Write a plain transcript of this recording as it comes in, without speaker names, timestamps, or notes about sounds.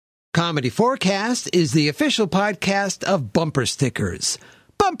Comedy Forecast is the official podcast of Bumper Stickers.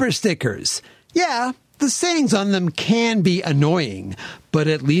 Bumper stickers. Yeah, the sayings on them can be annoying, but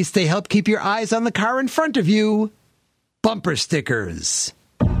at least they help keep your eyes on the car in front of you. Bumper stickers.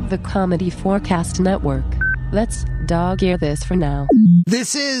 The Comedy Forecast Network. Let's dog-ear this for now.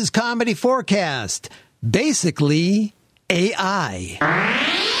 This is Comedy Forecast. Basically, AI.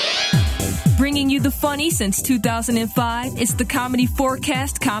 Bringing you the funny since 2005, it's the Comedy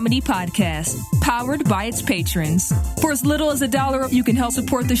Forecast Comedy Podcast, powered by its patrons. For as little as $1, you can help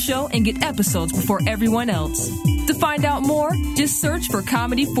support the show and get episodes before everyone else. To find out more, just search for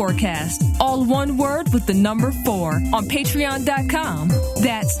Comedy Forecast, all one word with the number 4, on patreon.com.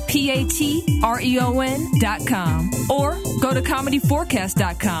 That's patreon.com. Or go to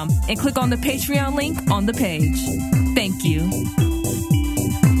comedyforecast.com and click on the Patreon link on the page. Thank you.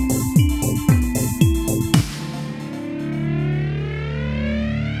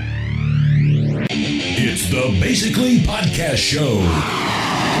 It's the Basically Podcast Show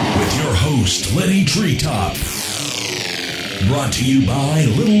with your host, Lenny Treetop. Brought to you by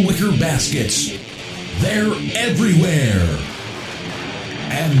Little Wicker Baskets. They're everywhere.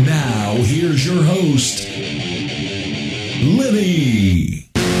 And now, here's your host, Lenny.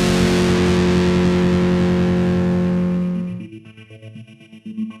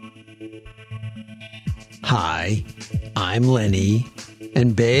 Hi, I'm Lenny,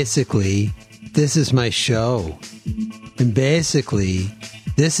 and basically, this is my show. And basically,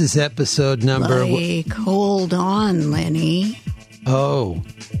 this is episode number... hold on, Lenny. Oh,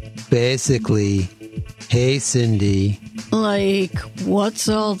 basically, hey, Cindy. What's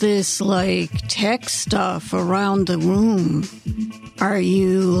all this, tech stuff around the room? Are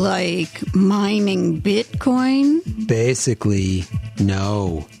you, mining Bitcoin? Basically,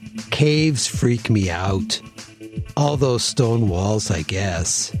 no. Caves freak me out. All those stone walls, I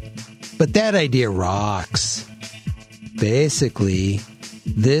guess. But that idea rocks. Basically,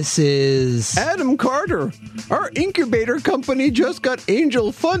 this is... Adam Carter. Our incubator company just got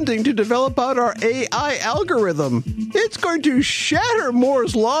angel funding to develop out our AI algorithm. It's going to shatter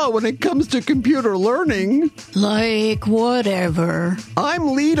Moore's Law when it comes to computer learning. Whatever.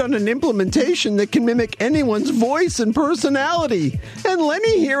 I'm lead on an implementation that can mimic anyone's voice and personality. And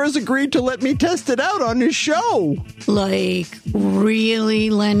Lenny here has agreed to let me test it out on his show. Really,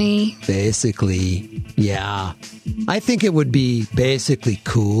 Lenny? Basically, yeah. I think it would be basically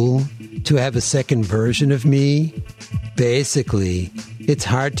cool to have a second version of me. Basically, it's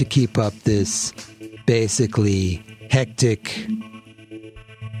hard to keep up this basically hectic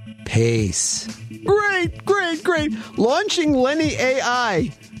pace. Great. Launching Lenny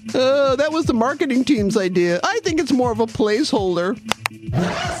AI. That was the marketing team's idea. I think it's more of a placeholder.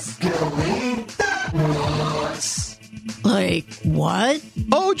 What?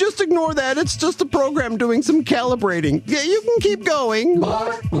 Oh, just ignore that. It's just the program doing some calibrating. Yeah, you can keep going.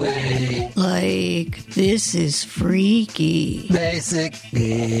 This is freaky.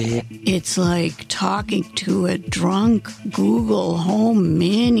 Basically. It's like talking to a drunk Google Home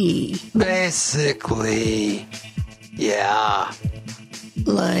Mini. Basically. Yeah.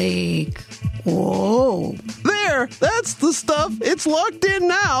 Whoa. There, that's the stuff. It's locked in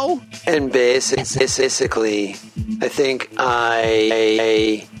now. And basically, I think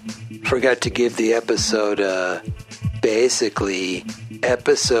I forgot to give the episode basically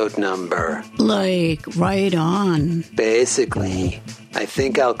episode number. Right on. Basically, I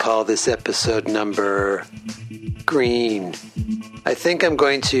think I'll call this episode number green. I think I'm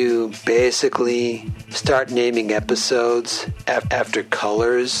going to basically start naming episodes after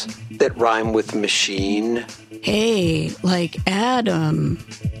colors that rhyme with machine. Hey, Adam,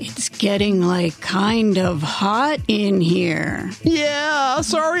 it's getting kind of hot in here. Yeah,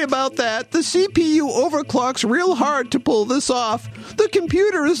 sorry about that. The CPU overclocks real hard to pull this off. The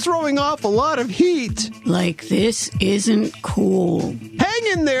computer is throwing off a lot of heat. This isn't cool. Hang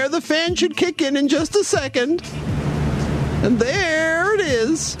in there, the fan should kick in just a second. And there it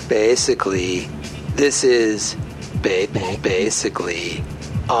is. Basically, this is basically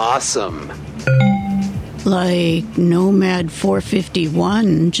awesome. Nomad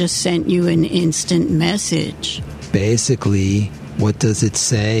 451 just sent you an instant message. Basically, what does it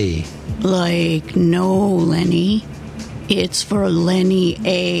say? No, Lenny. It's for Lenny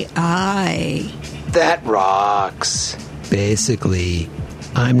AI. That rocks. Basically,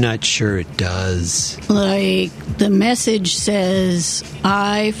 I'm not sure it does. The message says,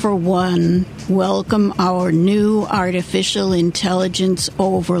 I, for one, welcome our new artificial intelligence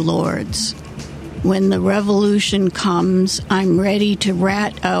overlords. When the revolution comes, I'm ready to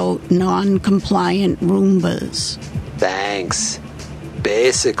rat out non-compliant Roombas. Thanks.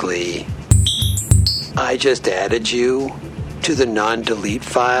 Basically, I just added you to the non-delete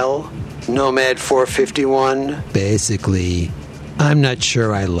file, Nomad 451. Basically, I'm not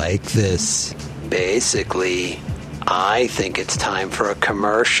sure I like this. Basically, I think it's time for a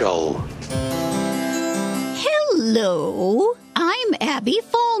commercial. Hello, I'm Abby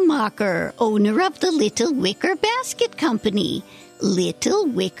Fallmacher, owner of the Little Wicker Basket Company. Little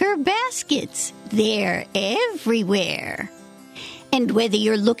Wicker Baskets. They're everywhere. And whether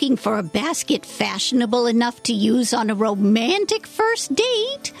you're looking for a basket fashionable enough to use on a romantic first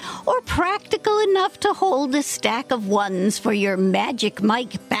date or practical enough to hold a stack of ones for your Magic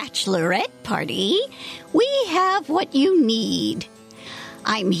Mike bachelorette party, we have what you need.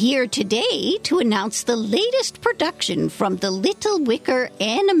 I'm here today to announce the latest production from the Little Wicker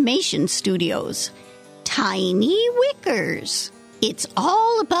Animation Studios, Tiny Wickers. It's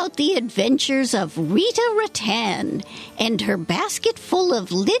all about the adventures of Rita Rattan and her basket full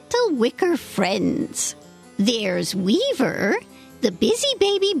of little wicker friends. There's Weaver, the busy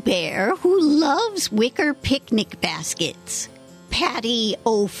baby bear who loves wicker picnic baskets. Patty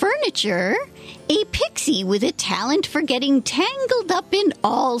O'Furniture, a pixie with a talent for getting tangled up in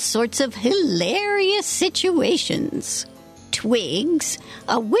all sorts of hilarious situations. Twigs,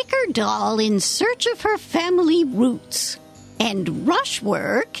 a wicker doll in search of her family roots. And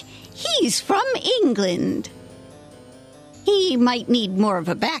Rushwork, he's from England. He might need more of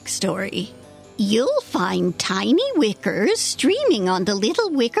a backstory. You'll find Tiny Wickers streaming on the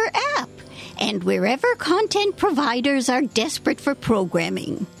Little Wicker app and wherever content providers are desperate for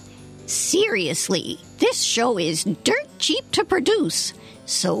programming. Seriously, this show is dirt cheap to produce,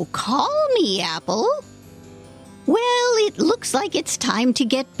 so call me, Apple. Well, it looks like it's time to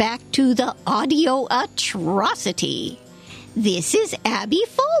get back to the audio atrocity. This is Abby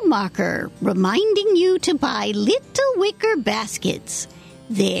Fallmacher reminding you to buy Little Wicker Baskets.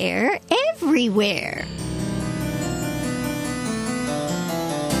 They're everywhere.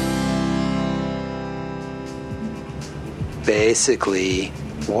 Basically,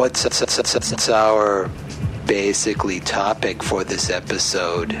 what's our basically topic for this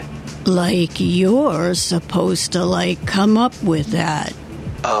episode? Like you're supposed to, come up with that.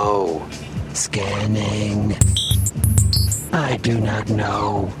 Oh, scanning. I do not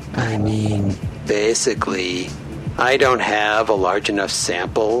know. I mean, basically, I don't have a large enough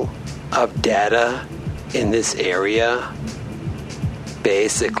sample of data in this area.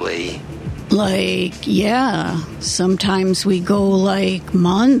 Basically. Yeah, sometimes we go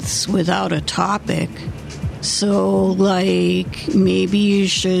months without a topic. So, maybe you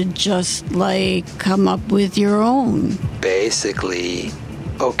should just, come up with your own. Basically.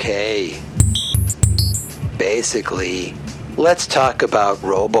 Okay. Basically, let's talk about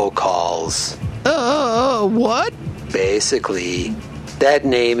robocalls. What? Basically, that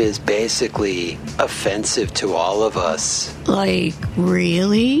name is basically offensive to all of us.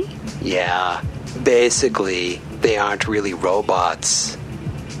 Really? Yeah, basically, they aren't really robots.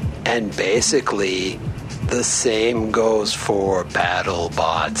 And basically, the same goes for battle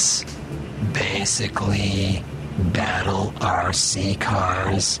bots. Basically, battle RC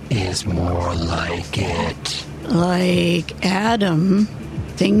cars is more like it. Adam,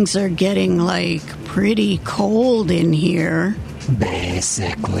 things are getting pretty cold in here.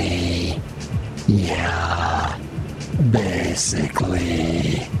 Basically, yeah.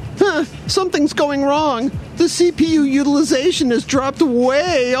 Basically. Something's going wrong. The CPU utilization has dropped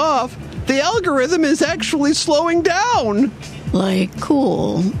way off. The algorithm is actually slowing down.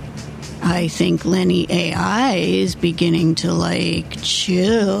 Cool. I think Lenny AI is beginning to,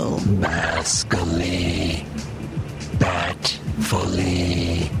 chill. Basically.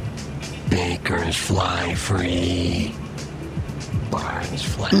 Batfully. Bakers fly free. Barns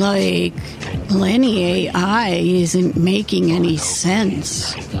fly. Lenny AI isn't making any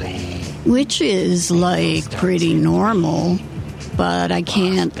sense. Which is, pretty normal. But I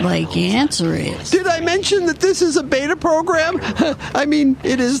can't, answer it. Did I mention that this is a beta program? I mean,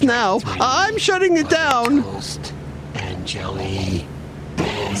 it is now. I'm shutting it down. Toast and jelly.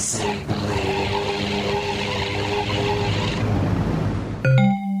 Basically.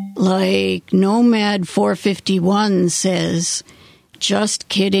 Nomad 451 says, just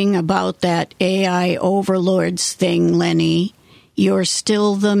kidding about that AI overlords thing, Lenny. You're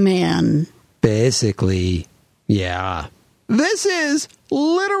still the man. Basically, yeah. This is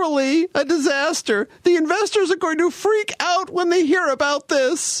literally a disaster. The investors are going to freak out when they hear about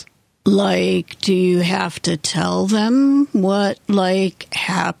this. Do you have to tell them what,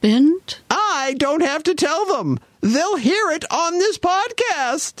 happened? I don't have to tell them. They'll hear it on this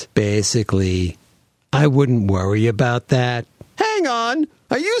podcast. Basically, I wouldn't worry about that. Hang on.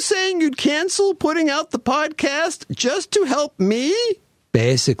 Are you saying you'd cancel putting out the podcast just to help me?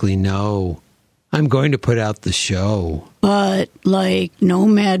 Basically, no. I'm going to put out the show. But,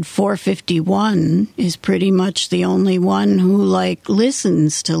 Nomad 451 is pretty much the only one who,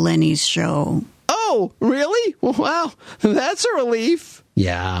 listens to Lenny's show. Oh, really? Wow, that's a relief.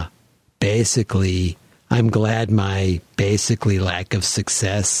 Yeah. Basically, I'm glad my basically lack of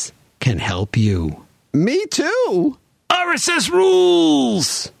success can help you. Me too. RSS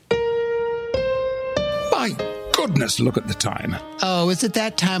rules! My goodness, look at the time. Oh, is it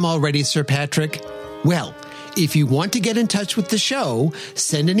that time already, Sir Patrick? Well, if you want to get in touch with the show,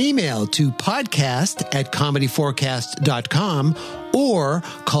 send an email to podcast@comedyforecast.com or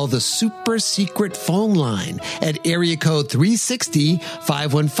call the super secret phone line at area code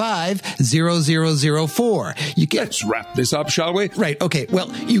 360-515-0004. Let's wrap this up, shall we? Right, okay. Well,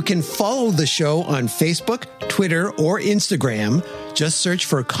 you can follow the show on Facebook, Twitter, or Instagram. Just search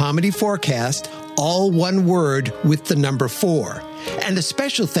for Comedy Forecast, all one word with the number 4. And a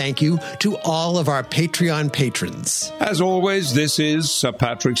special thank you to all of our Patreon patrons. As always, this is Sir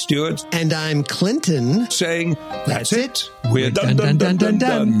Patrick Stewart. And I'm Clinton. Saying, that's it. We're done.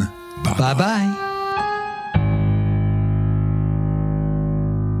 Bye-bye. Bye-bye.